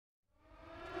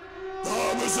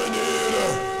en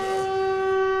heren,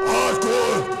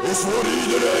 hardcore is voor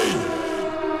iedereen.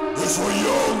 Dus voor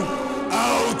jong,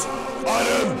 oud,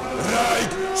 arm,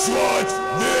 rijk, zwart,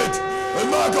 wit, het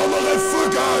maakt allemaal geen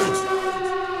fuck uit.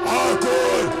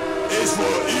 Hardcore is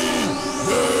voor iedereen.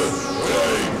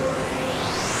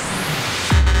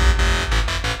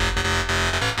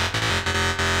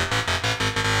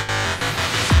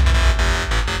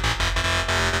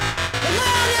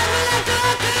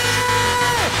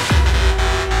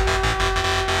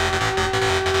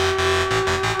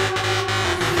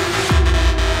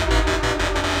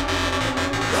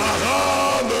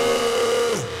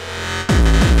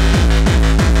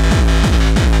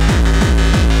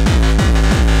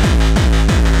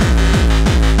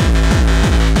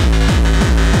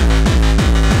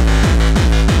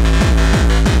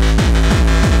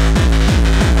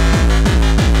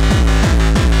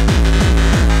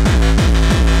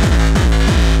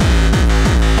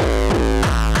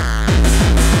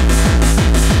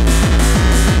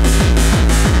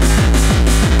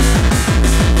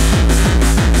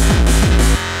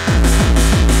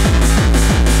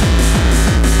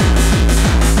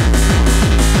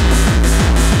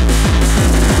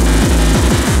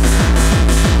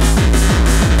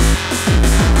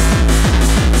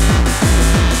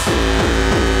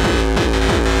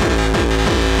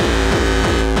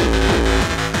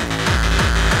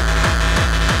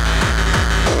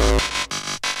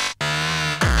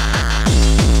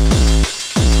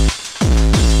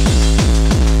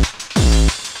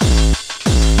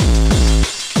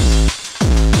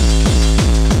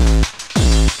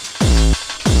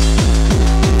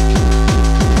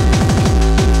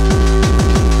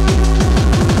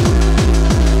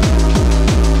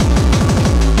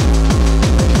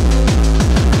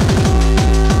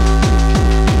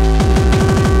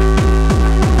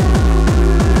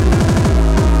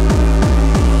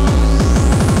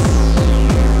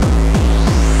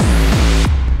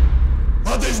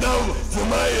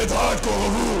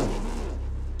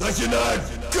 Dat je na een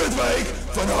kutweek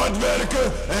van hard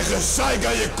werken en gezeik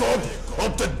aan je kop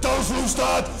op de dansvloer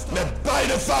staat met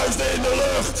beide vuisten in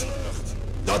de lucht.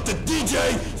 Dat de DJ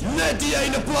net die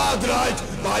ene plaat draait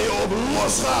waar je op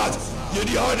los gaat. Je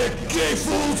die harde kick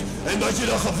voelt en dat je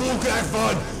dat gevoel krijgt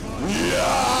van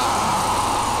ja.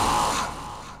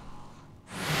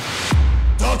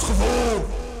 Dat gevoel,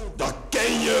 dat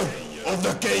ken je of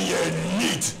dat ken je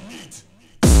niet.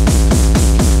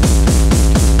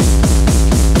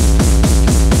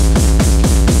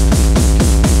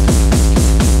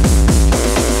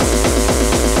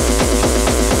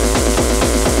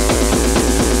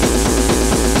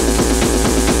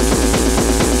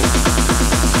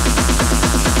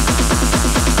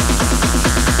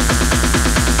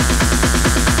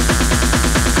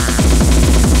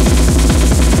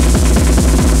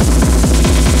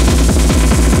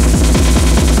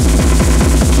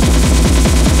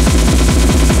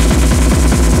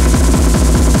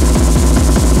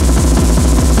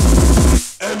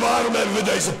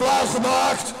 Deze plaat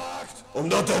gemaakt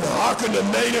omdat een hakkende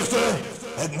menigte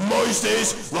het mooiste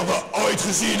is wat we ooit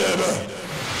gezien hebben.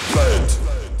 Punt.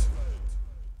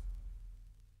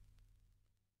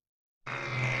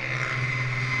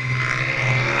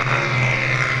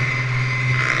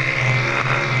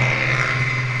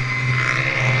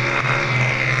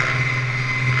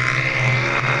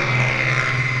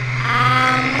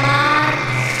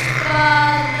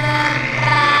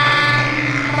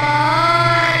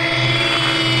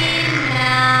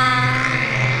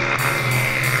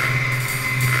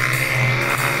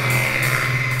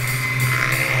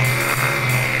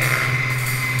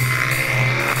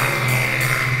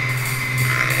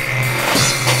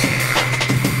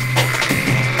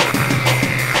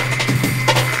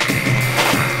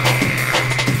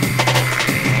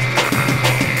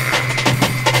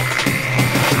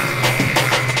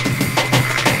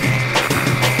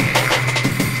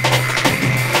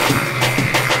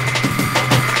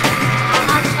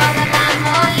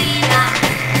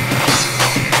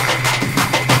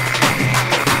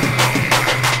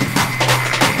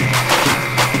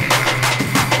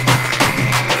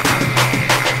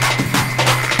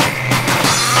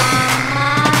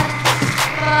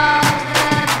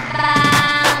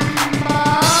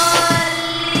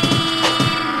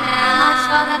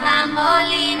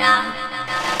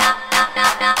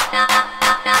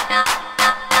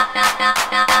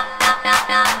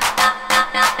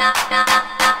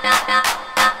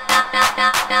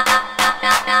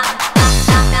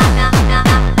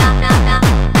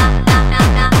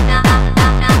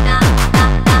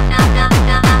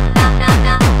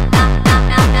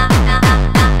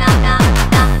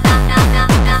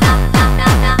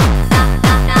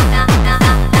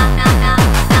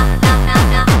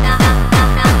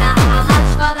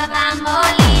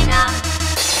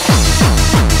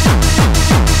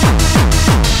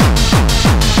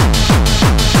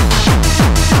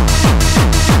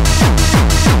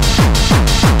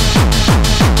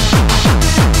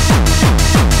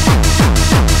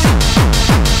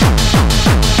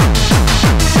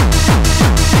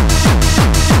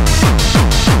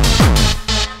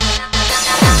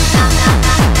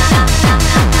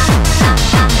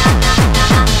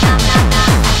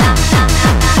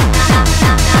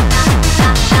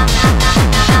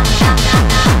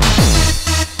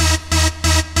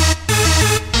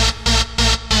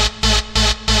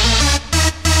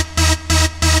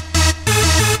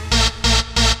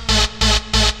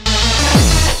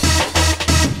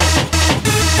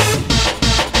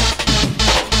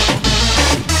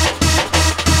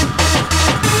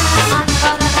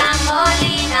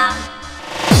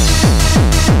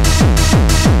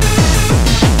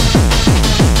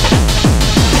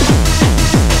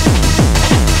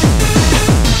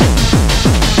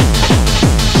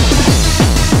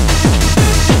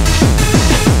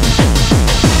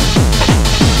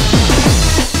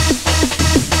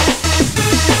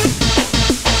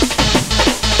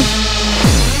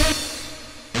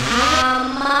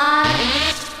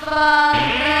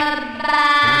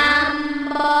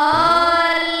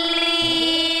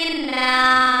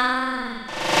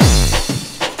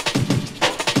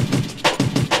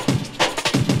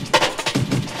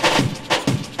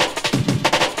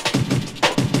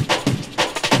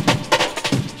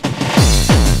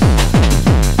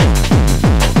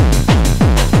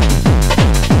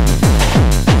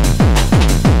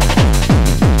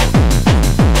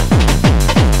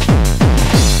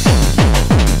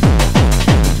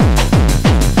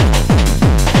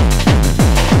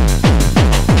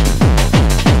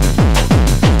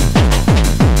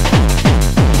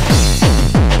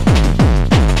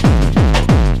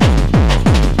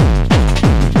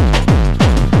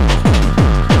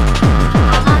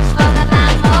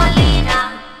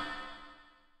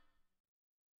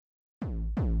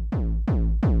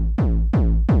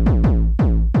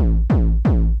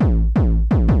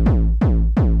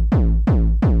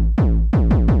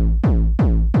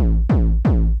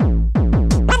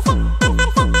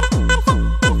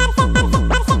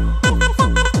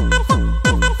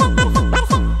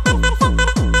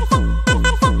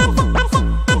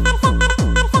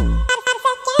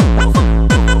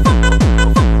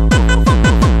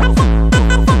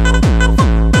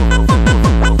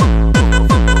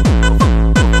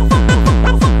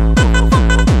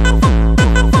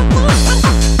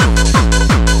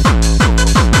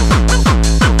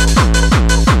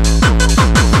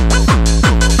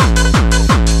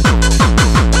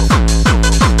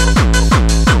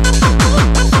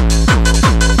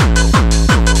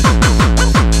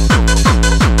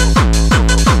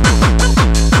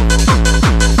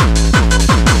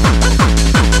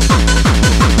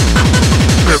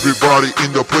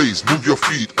 place, move your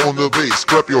feet on the bass,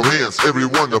 clap your hands,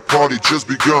 everyone, the party just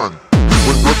begun.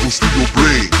 When blood goes through your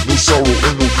brain, no sorrow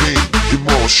and no pain,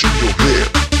 demolishing your head,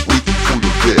 waiting for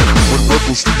your death. When blood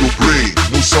goes through your brain,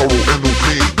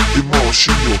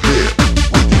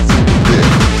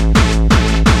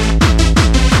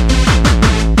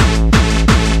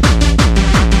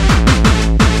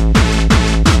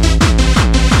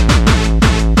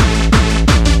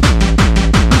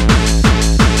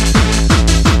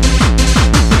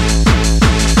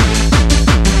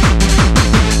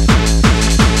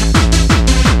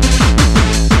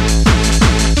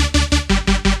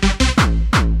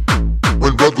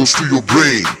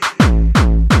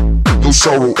 no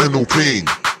sorrow and no pain,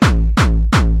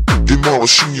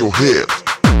 demolishing your head,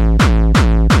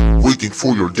 waiting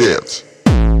for your death.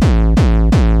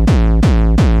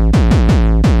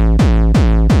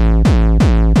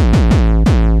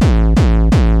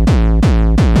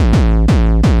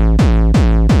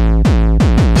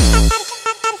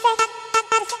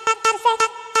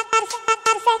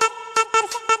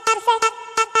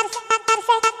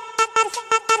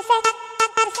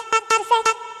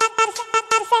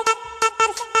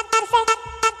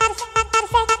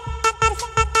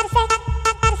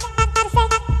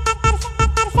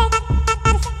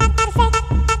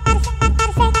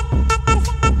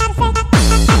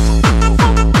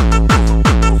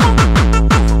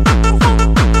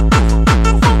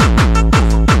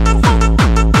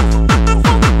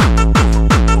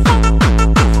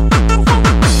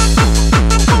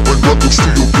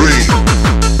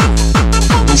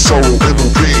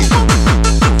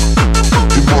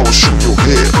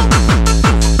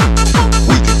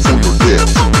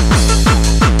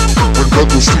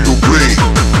 Goes through your brain,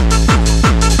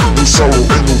 no sorrow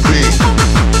and no pain,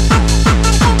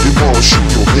 demolishing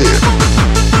your head,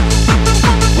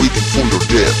 waiting for your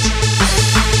death.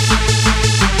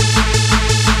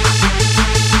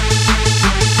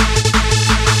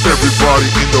 Everybody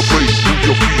in the place, move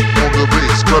your feet on the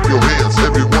bass, clap your hands,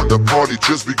 everyone, the party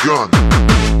just begun.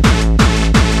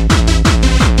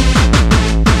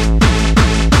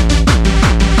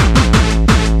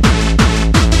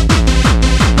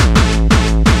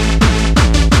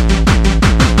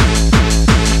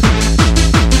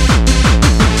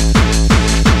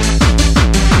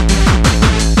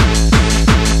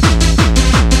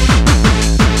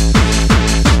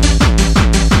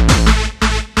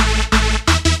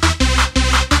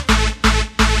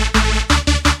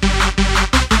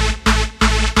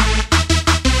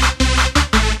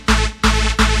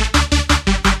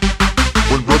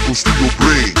 Goes through your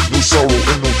brain, no sorrow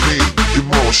and no pain,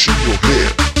 demolishing your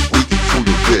head, waiting for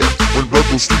your death. When blood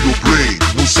goes through your brain,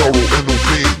 no sorrow and no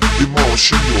pain,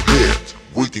 demolishing your head,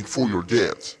 waiting for your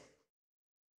death.